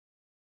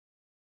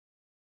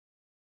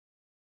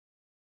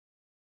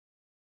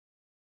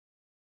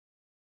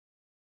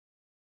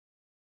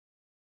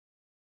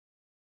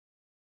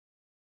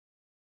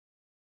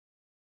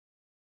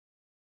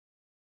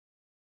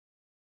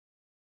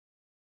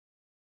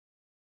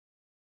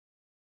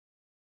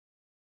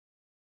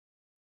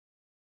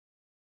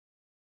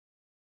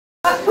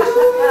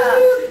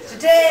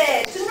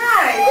Today,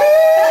 tonight.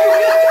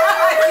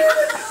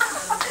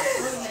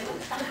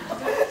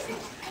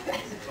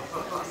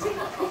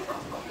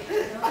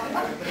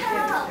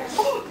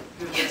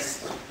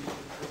 Yes.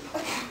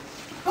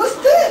 Who's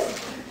this?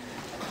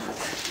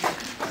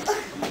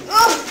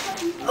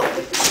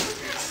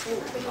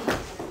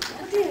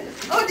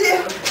 Oh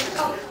dear.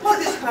 Oh,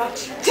 this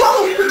crouch.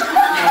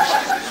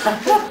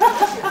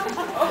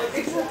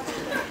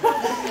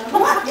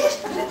 What is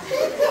he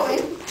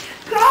doing?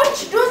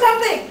 Crouch, do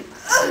something.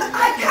 I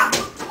can't.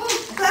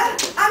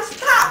 I'm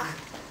stuck.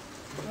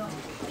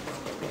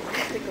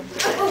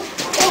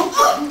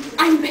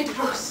 I'm better,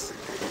 Rose.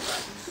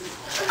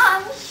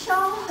 I'm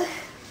sure.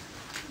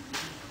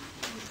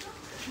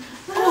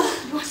 Oh,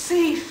 you're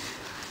safe.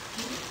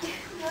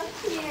 You're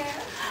here.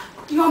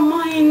 You're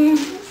mine.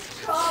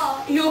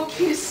 Strong. Your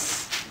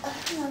kiss.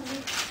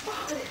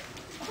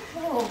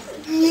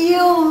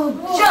 You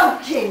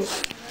joking.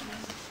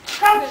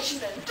 Crouch,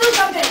 do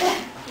something.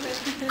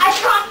 I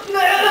can't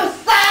move,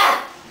 sir.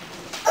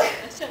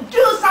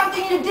 Do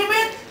something, you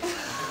dimwit.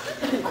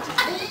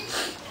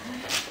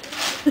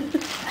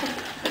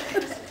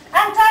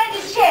 Untie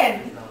this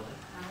chain.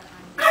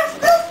 I'm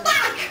still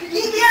stuck,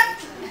 idiot.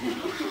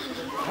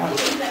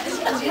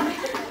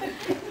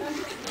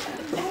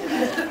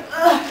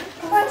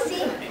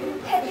 Percy,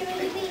 can you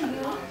really leave you?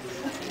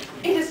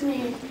 It is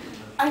me.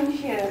 I'm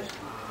here.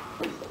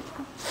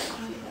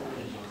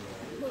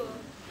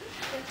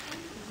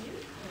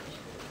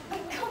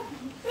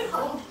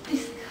 Oh,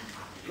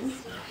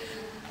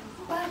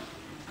 but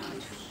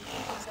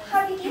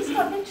how did you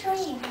stop the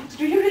train?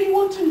 Do you really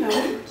want to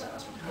know?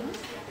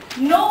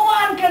 No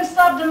one can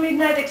stop the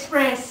Midnight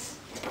Express.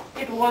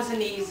 It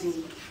wasn't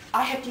easy.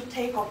 I had to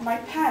take off my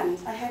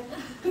pants. I had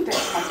to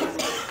take my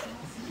pants.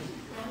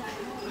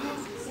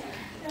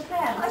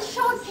 How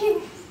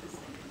shocking.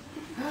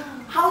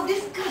 How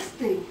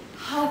disgusting.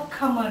 How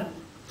common.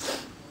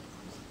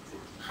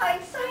 How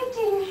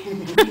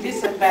exciting. It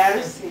is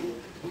embarrassing.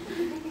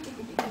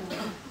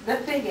 The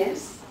thing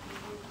is,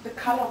 the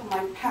color of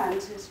my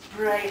pants was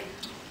bright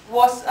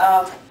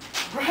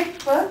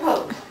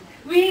purple.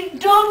 We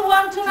don't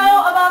want to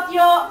know about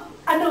your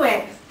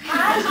underwear.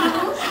 Are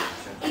you?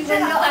 Even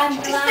though I'm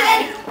blind.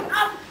 Stand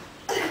up.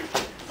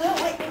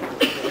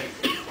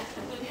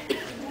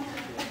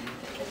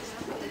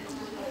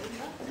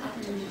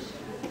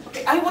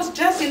 I was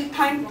just in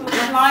time to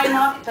climb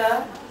up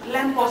the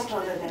lamppost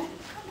over there,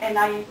 and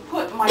I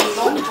put my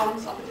long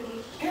johns up the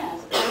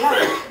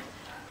lamp,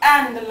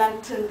 and the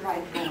lantern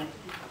right there.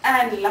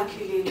 And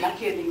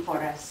luckily for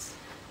us,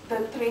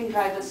 the train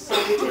driver saw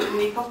it in the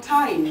nick of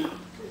time.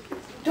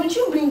 Don't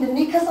you mean the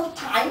knickers of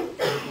time?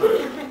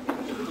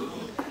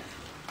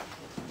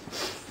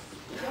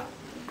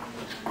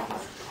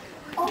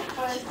 Oh,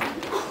 Percy,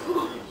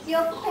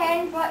 your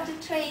parents brought the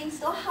train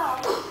so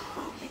hard.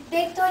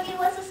 They thought it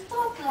was a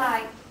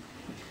stoplight.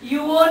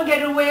 You won't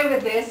get away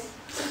with this.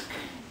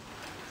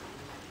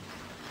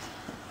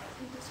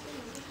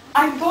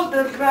 I told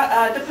the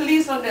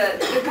police on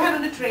the guard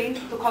on the train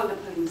to call the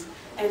police,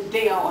 and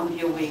they are on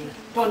their way.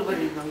 Don't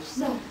worry, Rose.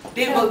 No.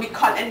 They will be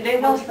caught and they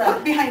will be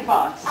put behind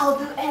bars. I'll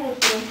do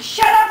anything.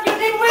 Shut up, you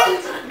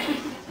dimwit!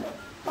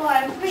 Oh,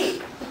 I'm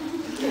free.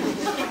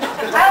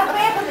 I'll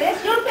pay for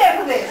this. You'll pay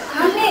for this.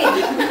 Me.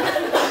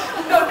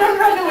 No, don't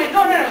run away.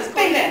 Don't run away.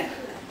 Stay there.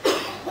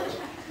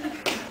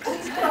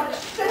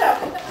 Shut up.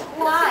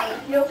 Why?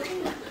 You're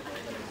free.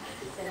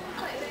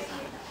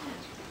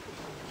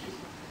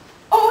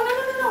 Oh,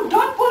 no.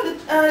 Don't pull the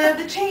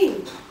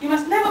chain. You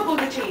must never pull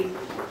the chain.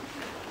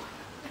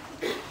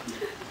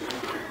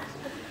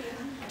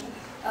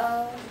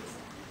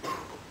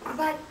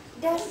 But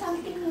there's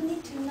something you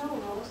need to know,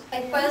 Rose.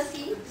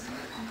 Percy.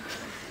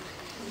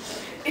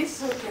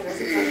 It's okay,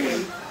 Rose. It's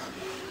okay.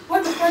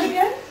 What's the story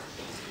again?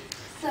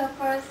 Sir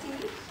Percy.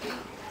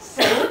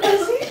 Sir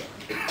Percy?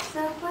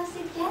 Sir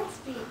Percy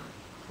Gatsby.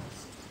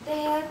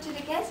 There to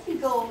the Gatsby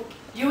gold.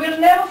 You will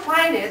never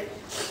find it.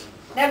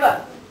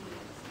 Never.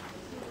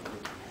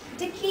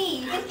 The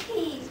key.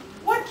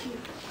 What key?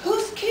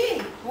 Whose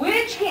key?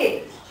 Which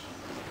key?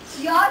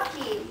 Your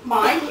key.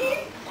 My key?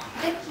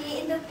 The key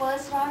in the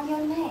purse round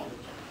your neck.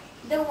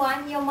 The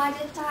one your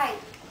mother tied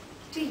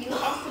to you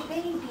as a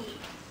baby.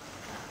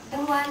 The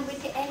one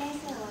with the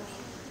NSL on it.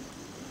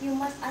 You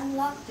must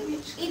unlock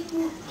it. It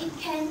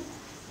can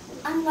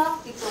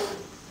unlock the door.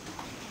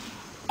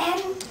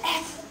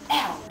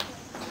 NSL.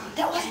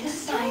 That was the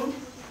sign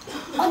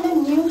on the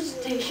news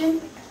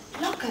station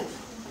lockers.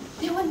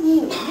 They were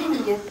new many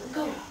years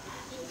ago.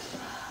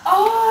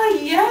 Oh,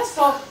 yes,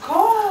 of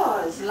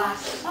course.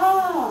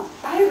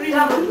 I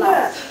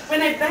remember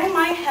when I banged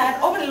my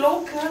head over the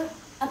local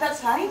at that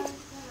side,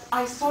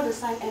 I saw the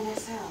sign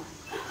NSL.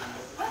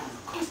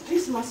 Of course,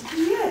 this must be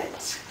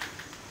it.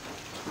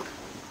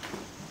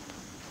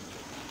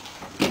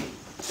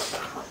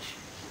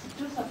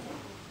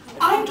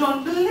 I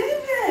don't believe